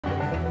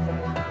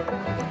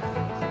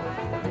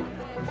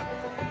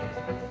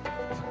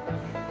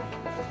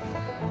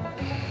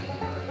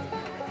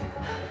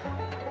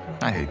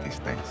I hate these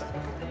things.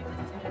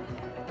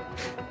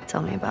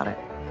 Tell me about it.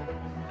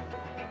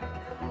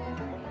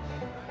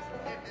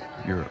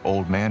 Your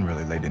old man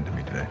really laid into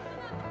me today.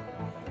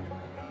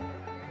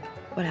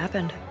 What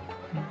happened?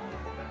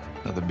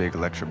 Another big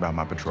lecture about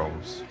my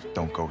patrols.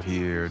 Don't go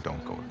here,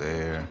 don't go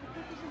there.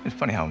 It's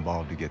funny how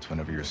involved he gets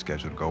whenever you're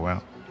scheduled to go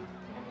out.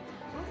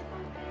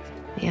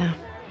 Yeah.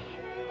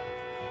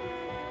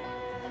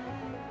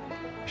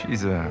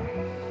 She's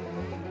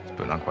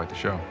putting on quite the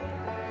show.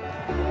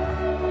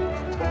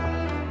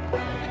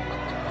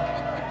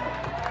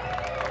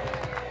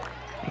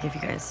 I give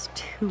you guys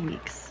 2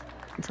 weeks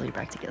until you're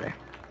back together.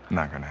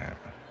 Not gonna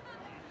happen.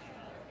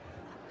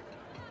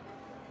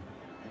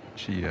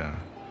 She,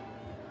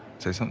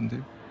 say something to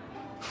you?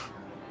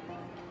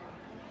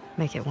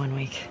 Make it 1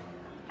 week.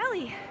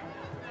 Ellie!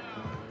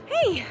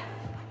 Hey!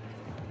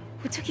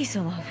 What took you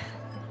so long?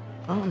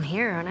 Well, I'm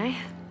here, aren't I?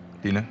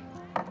 Dina?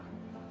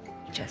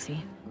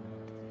 Jesse.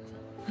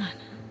 Come on.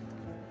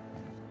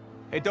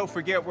 Hey, don't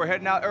forget, we're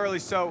heading out early,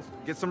 so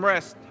get some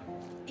rest.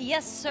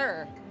 Yes,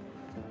 sir.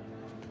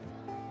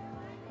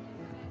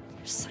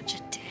 You're such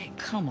a dick.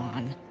 Come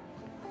on.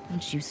 Why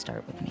don't you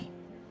start with me?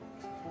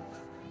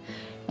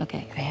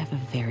 Okay, I have a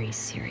very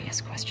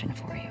serious question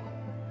for you.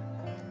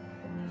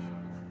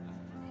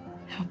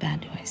 How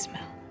bad do I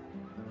smell?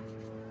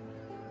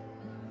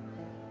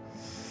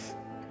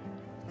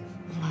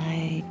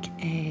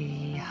 Like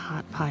a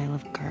hot pile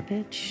of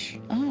garbage?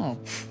 Oh,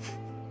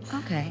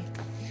 okay.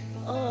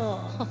 Oh,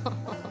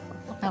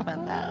 how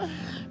about that?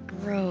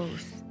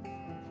 Gross.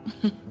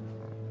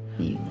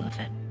 You love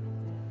it.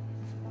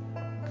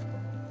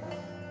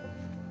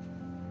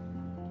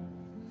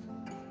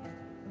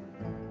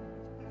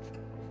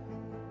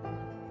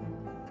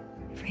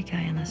 Every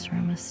guy in this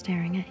room is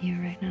staring at you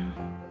right now.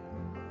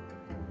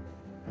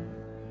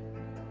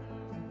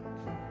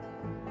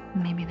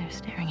 Maybe they're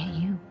staring at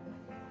you.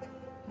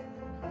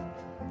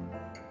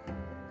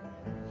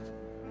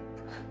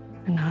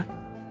 Or not.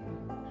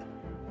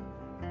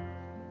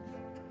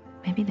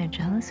 Maybe they're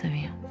jealous of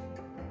you.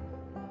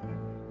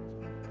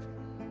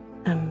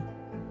 I'm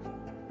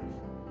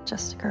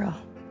just a girl,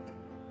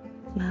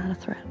 not a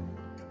threat.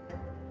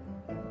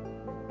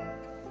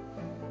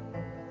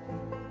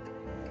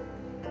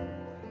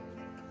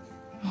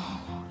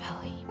 Oh,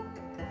 Ellie.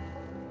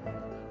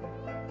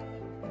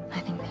 I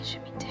think they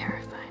should be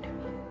terrified of you.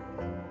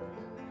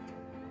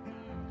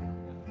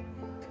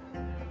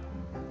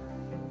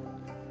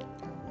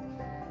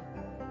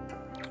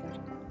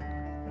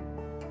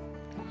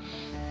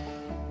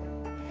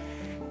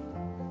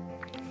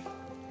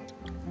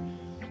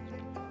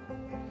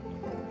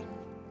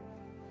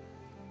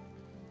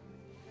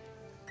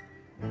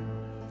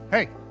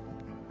 Hey,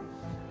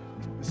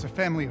 this is a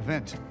family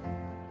event.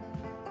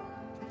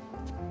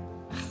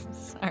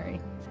 Sorry.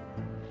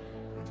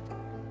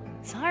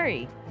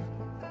 Sorry.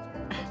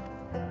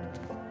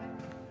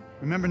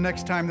 Remember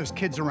next time there's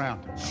kids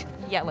around.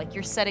 Yeah, like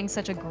you're setting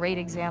such a great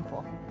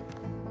example.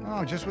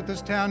 Oh, just what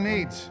this town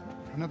needs.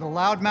 Another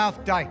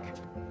loudmouth dyke.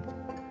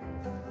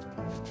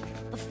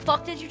 The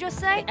fuck did you just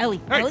say?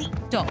 Ellie, Ellie,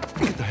 don't.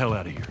 Get the hell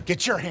out of here.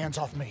 Get your hands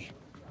off me.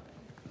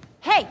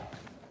 Hey!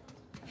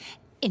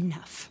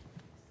 Enough.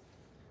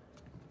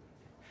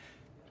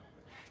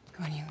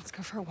 Go on, you. Let's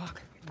go for a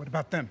walk. What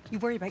about them? You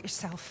worry about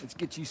yourself. Let's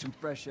get you some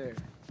fresh air.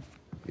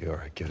 You all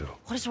right, kiddo?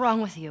 What is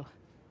wrong with you?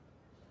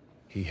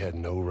 He had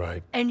no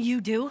right. And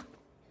you do?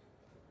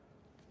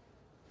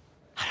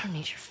 I don't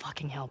need your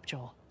fucking help,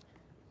 Joel.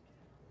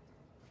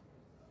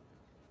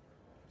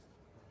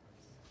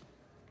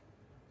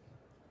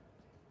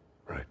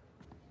 Right.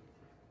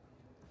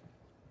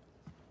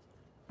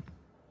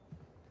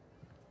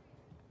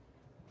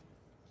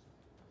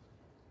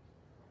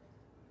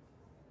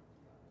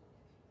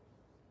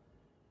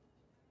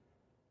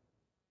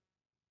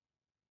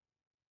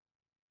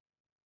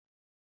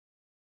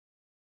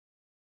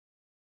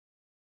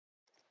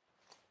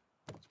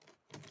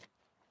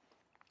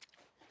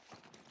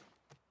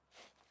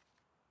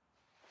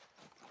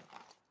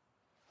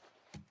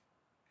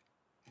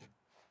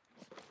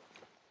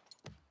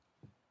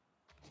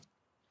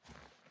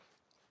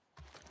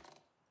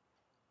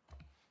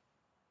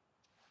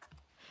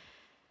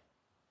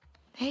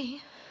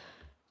 Hey.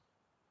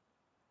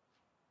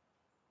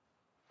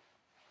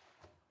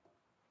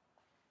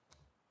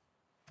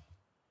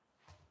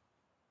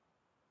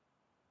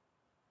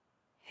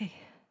 Hey.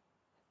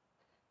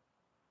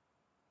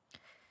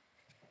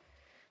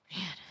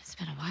 Man, it's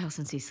been a while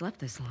since he slept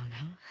this long,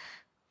 huh?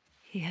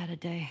 He had a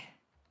day.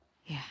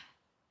 Yeah.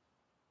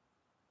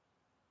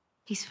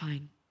 He's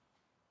fine.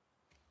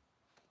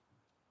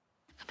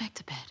 Go back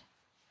to bed.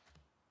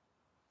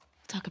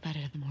 We'll talk about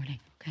it in the morning,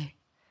 okay?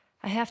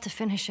 I have to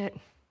finish it.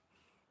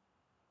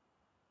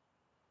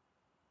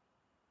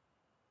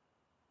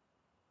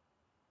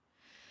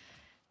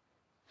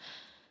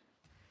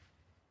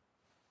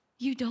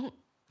 You don't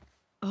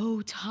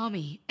owe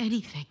Tommy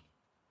anything.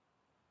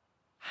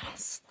 I don't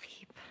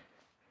sleep.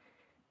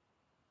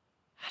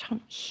 I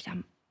don't eat.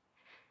 I'm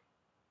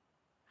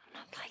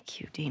not like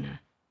you, Dina.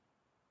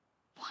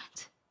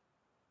 What?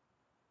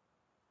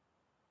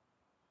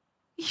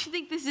 You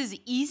think this is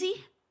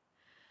easy?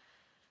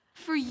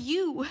 For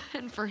you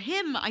and for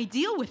him, I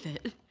deal with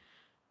it.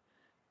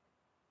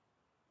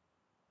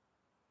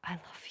 I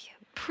love you.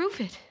 Prove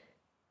it.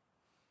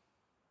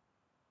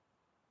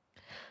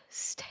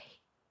 Stay.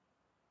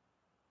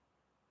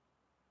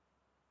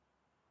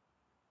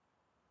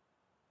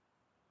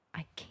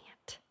 I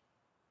can't.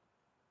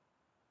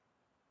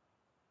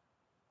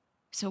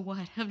 So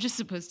what? I'm just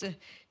supposed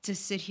to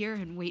sit here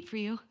and wait for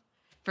you?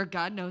 For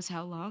God knows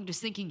how long,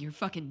 just thinking you're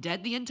fucking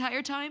dead the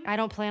entire time? I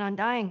don't plan on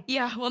dying.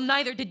 Yeah, well,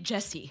 neither did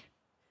Jesse.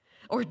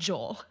 Or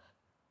Joel.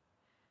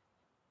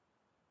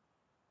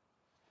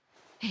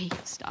 Hey,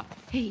 stop.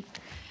 Hey,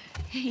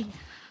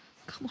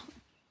 come on.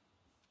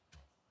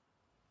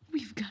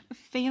 We've got a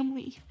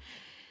family.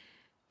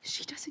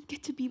 She doesn't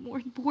get to be more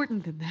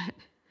important than that.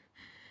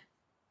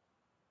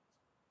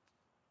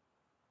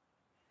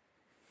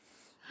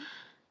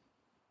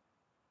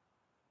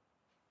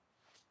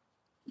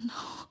 No.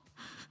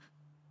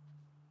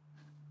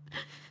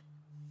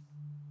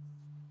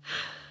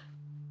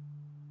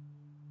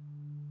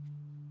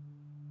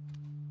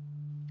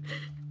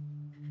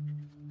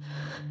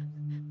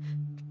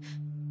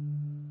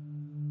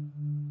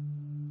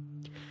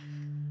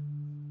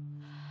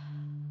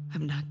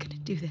 I'm not gonna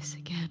do this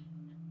again.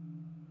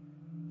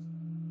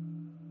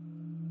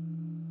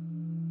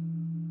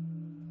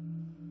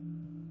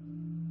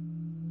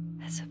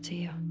 That's up to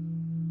you.